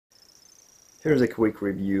Here's a quick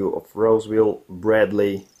review of Rosewill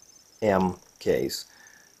Bradley M case.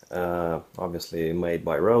 Obviously made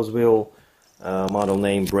by Rosewill, model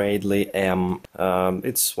name Bradley M.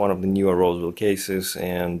 It's one of the newer Rosewill cases,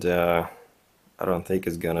 and I don't think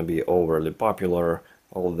it's gonna be overly popular,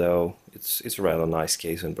 although it's a rather nice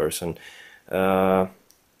case in person. Right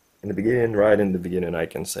in the beginning, I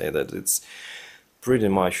can say that it's pretty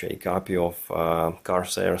much a copy of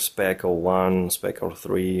Corsair Spec 01, Spec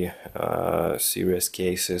 03 series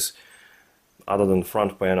cases. Other than the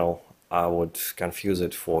front panel, I would confuse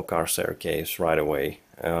it for Corsair case right away.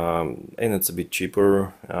 And it's a bit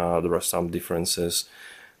cheaper. There are some differences.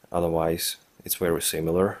 Otherwise, it's very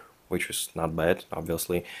similar, which is not bad,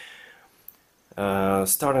 obviously.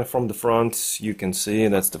 Starting from the front, you can see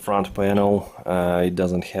that's the front panel. It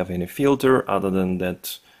doesn't have any filter other than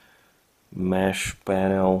that mesh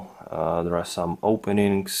panel. There are some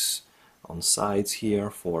openings on sides here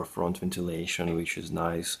for front ventilation, which is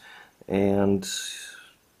nice, and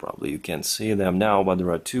probably you can't see them now, but there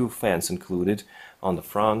are two fans included on the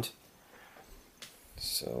front.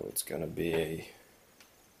 So it's gonna be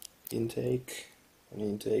an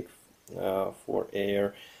intake for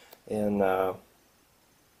air, and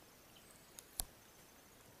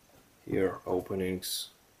here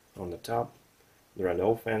openings on the top. There are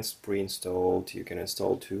no fans pre-installed. You can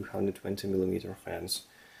install 220mm fans,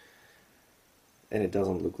 and it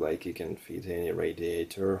doesn't look like you can fit any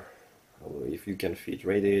radiator. Although if you can fit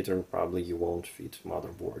radiator, probably you won't fit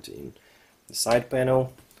motherboard in. The side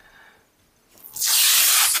panel,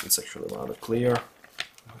 it's actually rather clear.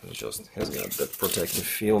 It just has got that protective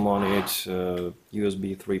film on it,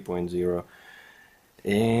 USB 3.0,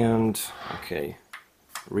 and okay,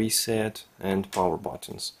 reset and power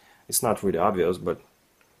buttons. It's not really obvious, but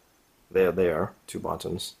they're there, two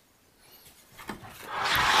buttons.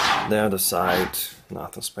 The other side,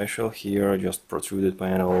 nothing special here, just protruded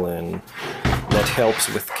panel, and that helps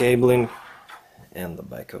with cabling, and the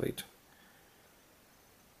back of it.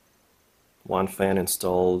 One fan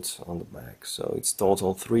installed on the back, so it's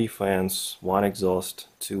total 3 fans, 1 exhaust,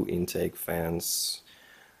 2 intake fans,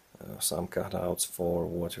 some cutouts for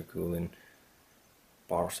water cooling,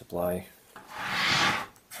 power supply.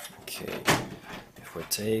 Okay, if we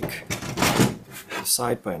take the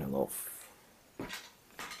side panel off,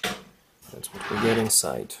 that's what we get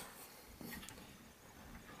inside.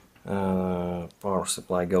 Power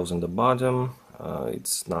supply goes in the bottom.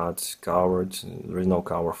 It's not covered. There is no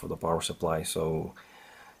cover for the power supply, so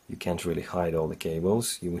you can't really hide all the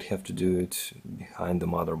cables. You would have to do it behind the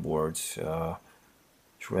motherboard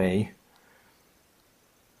tray.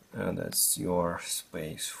 And that's your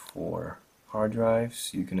space for hard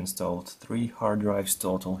drives. You can install 3 hard drives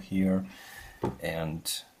total here,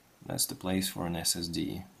 and that's the place for an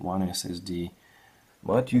SSD, 1 SSD.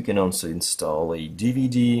 But you can also install a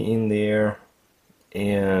DVD in there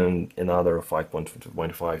and another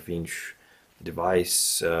 5.5-inch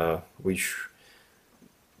device, which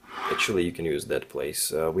actually you can use that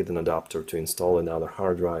place with an adapter to install another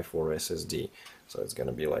hard drive or SSD. So it's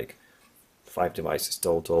gonna be like 5 devices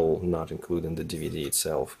total, not including the DVD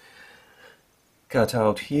itself. Cut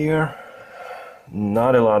out here,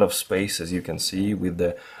 not a lot of space, as you can see, with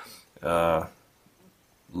the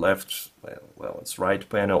it's right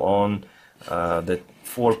panel on. That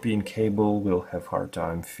 4-pin cable will have hard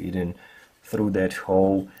time fitting through that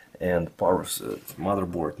hole, and power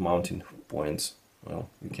motherboard mounting points. Well,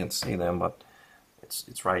 you can't see them, but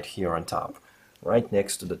it's right here on top, right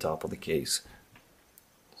next to the top of the case.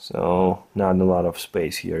 So not a lot of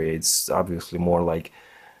space here. It's obviously more like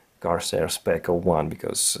Corsair Spec 01,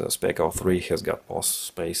 because Spec 03 has got more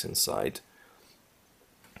space inside.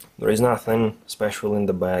 There is nothing special in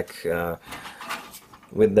the back.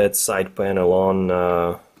 With that side panel on,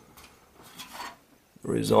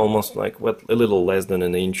 there is almost like a little less than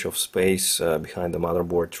an inch of space behind the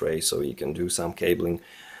motherboard tray, so you can do some cabling.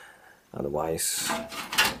 Otherwise,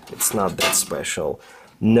 it's not that special.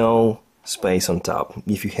 No space on top.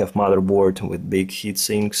 If you have motherboard with big heat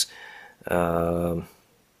sinks,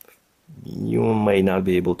 you may not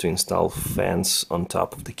be able to install fans on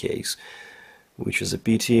top of the case, which is a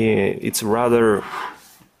pity. It's rather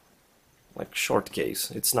like short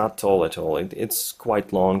case. It's not tall at all. It's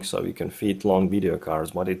quite long, so you can fit long video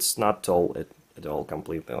cards, but it's not tall at all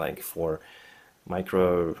completely. Like for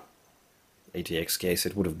micro ATX case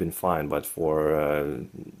it would have been fine, but for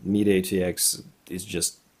mid-ATX it's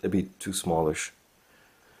just a bit too smallish.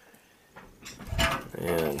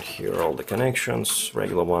 And here are all the connections,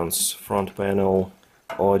 regular ones, front panel,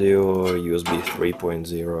 audio, USB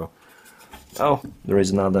 3.0. Oh, there is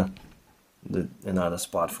another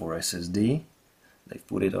spot for SSD. They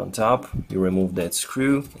put it on top, you remove that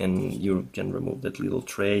screw, and you can remove that little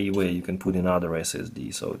tray where you can put another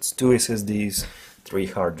SSD. So it's 2 SSDs, 3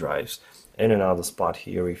 hard drives, and another spot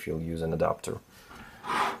here if you'll use an adapter.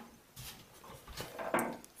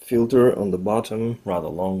 Filter on the bottom, rather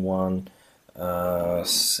long one,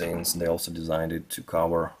 since they also designed it to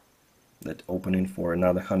cover that opening for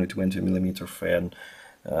another 120mm fan.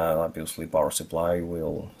 Obviously power supply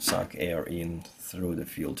will suck air in through the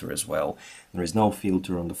filter as well. There is no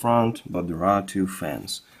filter on the front, but there are 2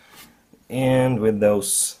 fans. And with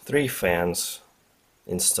those 3 fans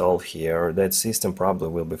installed here, that system probably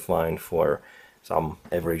will be fine for some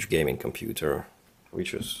average gaming computer,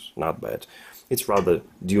 which is not bad. It's rather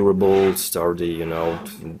durable, sturdy, you know,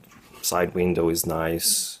 side window is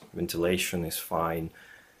nice, ventilation is fine,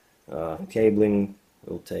 cabling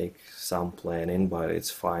will take some planning, but it's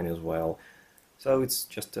fine as well. So it's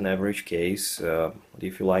just an average case. But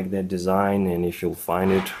if you like that design and if you'll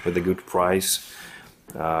find it with a good price,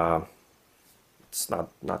 it's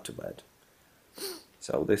not too bad.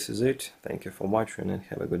 So this is it. Thank you for watching and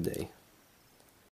have a good day.